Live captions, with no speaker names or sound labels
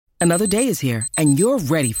Another day is here, and you're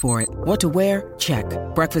ready for it. What to wear? Check.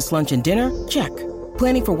 Breakfast, lunch, and dinner? Check.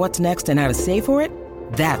 Planning for what's next and how to save for it?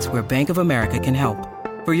 That's where Bank of America can help.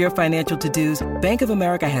 For your financial to-dos, Bank of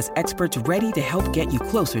America has experts ready to help get you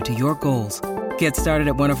closer to your goals. Get started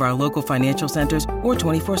at one of our local financial centers or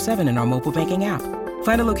 24/7 in our mobile banking app.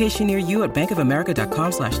 Find a location near you at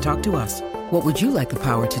bankofamerica.com/talktous. What would you like the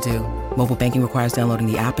power to do? Mobile banking requires downloading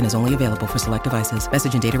the app and is only available for select devices.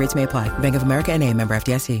 Message and data rates may apply. Bank of America N.A., member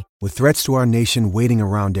FDIC. With threats to our nation waiting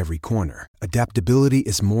around every corner, adaptability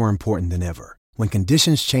is more important than ever. When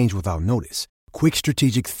conditions change without notice, quick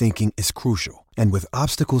strategic thinking is crucial. And with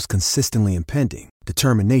obstacles consistently impending,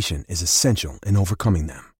 determination is essential in overcoming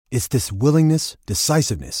them. It's this willingness,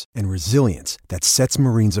 decisiveness, and resilience that sets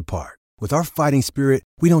Marines apart. With our fighting spirit,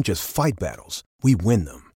 we don't just fight battles, we win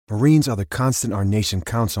them. Marines are the constant our nation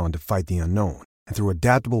counts on to fight the unknown. And through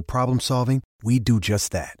adaptable problem solving, we do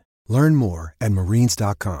just that. Learn more at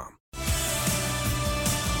marines.com.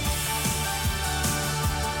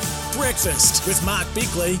 Breakfast with Mark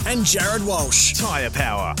Bickley and Jared Walsh. Tyre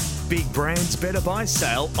Power. Big brands better buy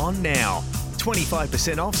sale on now.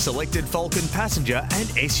 25% off selected Falcon passenger and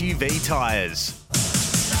SUV tyres.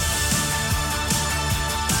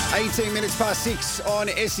 18 minutes past 6 on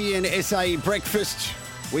SEN SA Breakfast.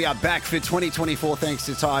 We are back for 2024 thanks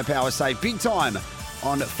to Tyre Power. Save big time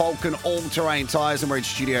on Falcon all-terrain tyres, and we're in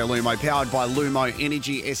Studio Lumo, powered by Lumo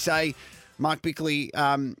Energy SA. Mark Bickley,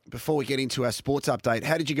 before we get into our sports update,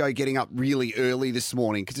 how did you go getting up really early this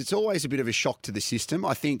morning? Because it's always a bit of a shock to the system.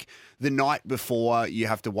 I think the night before you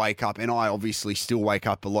have to wake up, and I obviously still wake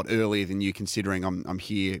up a lot earlier than you, considering I'm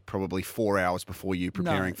here probably 4 hours before you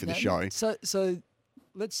preparing for the show. So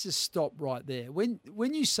let's just stop right there. When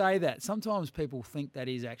you say that, sometimes people think that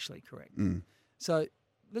is actually correct. So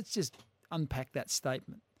let's just unpack that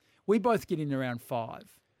statement. We both get in around 5.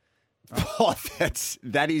 Right? Oh,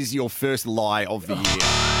 that is your first lie of the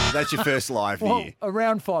year. That's your first lie of the year.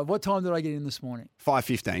 Around 5. What time did I get in this morning?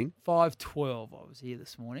 5:15. 5:12 I was here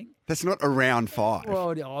this morning. That's not around 5. Well,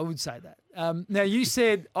 I would say that. Now, you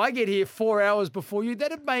said I get here 4 hours before you.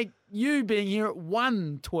 That'd make you being here at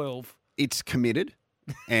 1:12. It's committed.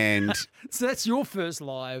 And so that's your first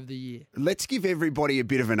lie of the year. Let's give everybody a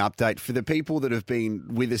bit of an update for the people that have been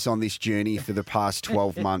with us on this journey for the past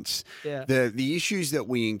 12 months. Yeah. The issues that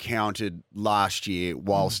we encountered last year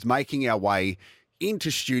whilst making our way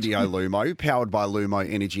into Studio Lumo, powered by Lumo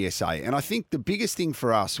Energy SA. And I think the biggest thing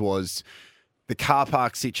for us was the car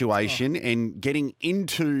park situation and getting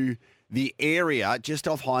into the area just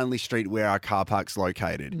off Hindley Street where our car park's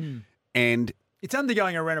located. And it's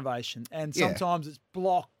undergoing a renovation, and sometimes it's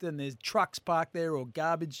blocked and there's trucks parked there or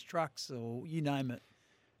garbage trucks or you name it.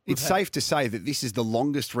 It's safe to say that this is the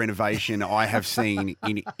longest renovation I have seen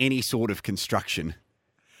in any sort of construction.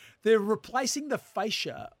 They're replacing the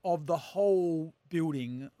fascia of the whole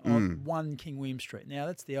building on 1 King William Street. Now,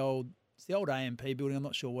 it's the old AMP building. I'm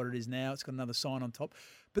not sure what it is now. It's got another sign on top.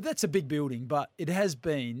 But that's a big building, but it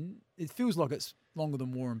feels like it's longer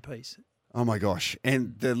than War and Peace. Oh, my gosh.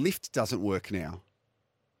 And the lift doesn't work now.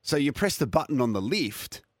 So you press the button on the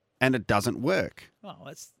lift and it doesn't work. Oh,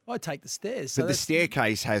 I take the stairs. But the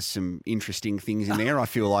staircase has some interesting things in there. I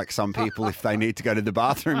feel like some people, if they need to go to the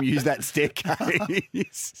bathroom, use that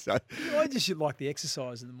staircase. So I just should like the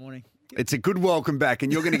exercise in the morning. It's a good welcome back,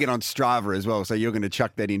 and you're going to get on Strava as well, so you're going to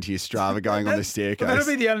chuck that into your Strava going on the staircase. Well,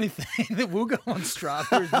 that'll be the only thing that will go on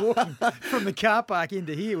Strava is walking from the car park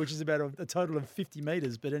into here, which is about a total of 50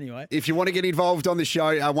 metres, but anyway. If you want to get involved on the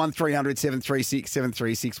show, 1300 736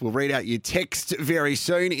 736. We'll read out your text very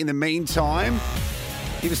soon. In the meantime,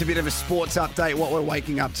 give us a bit of a sports update, what we're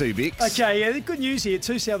waking up to, Bicks. Okay, yeah, the good news here.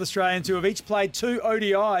 2 South Australians who have each played 2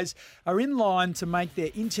 ODIs are in line to make their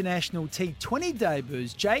international T20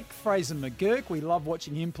 debuts. Jake Fraser-McGurk, we love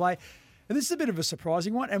watching him play. And this is a bit of a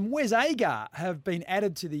surprising one. And Wes Agar have been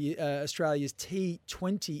added to the Australia's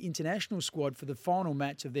T20 international squad for the final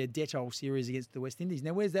match of their Dettol series against the West Indies.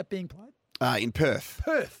 Now, where's that being played? In Perth.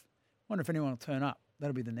 Perth. Wonder if anyone will turn up.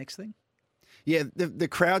 That'll be the next thing. Yeah, the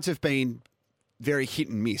crowds have been very hit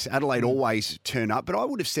and miss. Adelaide always turn up, but I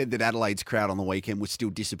would have said that Adelaide's crowd on the weekend was still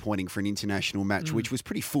disappointing for an international match, which was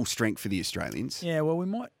pretty full strength for the Australians. Yeah, well, we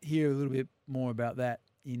might hear a little bit more about that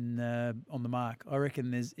on the mark. I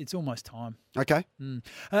reckon it's almost time. Okay.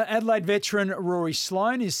 Adelaide veteran Rory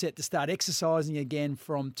Sloane is set to start exercising again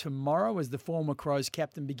from tomorrow as the former Crows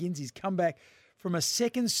captain begins his comeback from a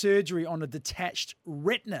second surgery on a detached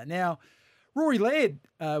retina. Now, Rory Laird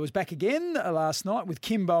was back again last night with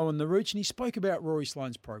Kimbo and the Rooch, and he spoke about Rory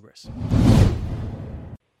Sloane's progress.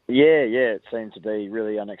 Yeah, it seemed to be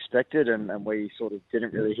really unexpected, and we sort of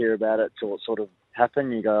didn't really hear about it till it sort of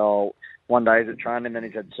happened. You go, 1 day at training, then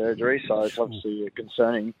he's had surgery, so it's obviously a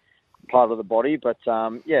concerning part of the body. But,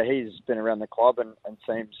 he's been around the club and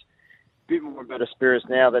seems a bit more better spirits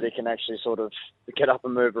now that he can actually sort of get up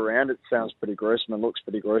and move around. It sounds pretty gruesome and looks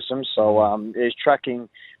pretty gruesome. So he's tracking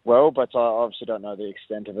well, but I obviously don't know the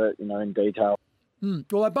extent of it, in detail.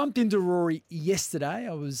 Well, I bumped into Rory yesterday.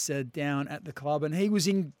 I was down at the club, and he was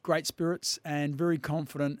in great spirits and very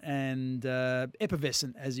confident and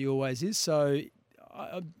effervescent, as he always is. So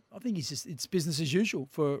I think it's business as usual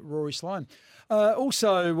for Rory Sloane.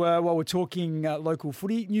 Also, while we're talking local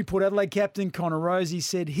footy, new Port Adelaide captain Connor Rozee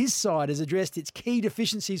said his side has addressed its key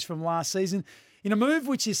deficiencies from last season in a move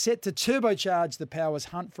which is set to turbocharge the Power's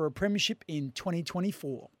hunt for a premiership in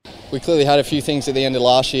 2024. We clearly had a few things at the end of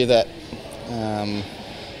last year that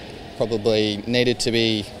probably needed to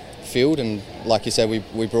be filled, and like you said,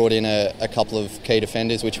 we brought in a couple of key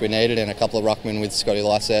defenders which we needed, and a couple of ruckmen with Scotty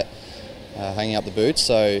Lysett hanging up the boots.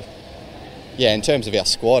 So yeah, in terms of our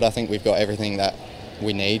squad, I think we've got everything that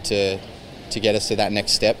we need to get us to that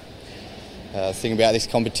next step. The thing about this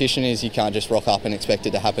competition is you can't just rock up and expect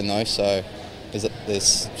it to happen though, so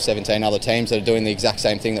there's 17 other teams that are doing the exact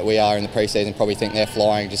same thing that we are in the pre-season, probably think they're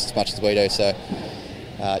flying just as much as we do. So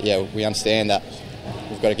we understand that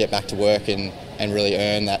we've got to get back to work and really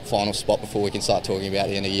earn that final spot before we can start talking about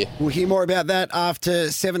the end of the year. We'll hear more about that after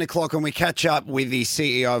 7 o'clock when we catch up with the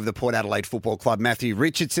CEO of the Port Adelaide Football Club, Matthew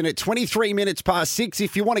Richardson, at 23 minutes past 6.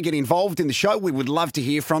 If you want to get involved in the show, we would love to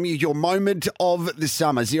hear from you. Your moment of the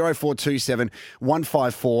summer, 0427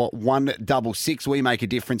 154 166. We make a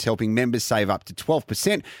difference helping members save up to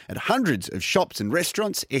 12% at hundreds of shops and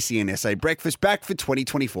restaurants. SENSA Breakfast back for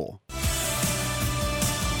 2024.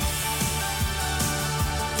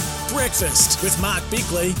 Breakfast with Mark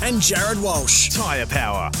Bickley and Jared Walsh. Tyre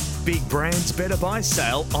Power. Big brands better buy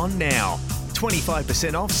sale on now.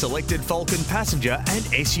 25% off selected Falcon passenger and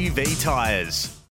SUV tyres.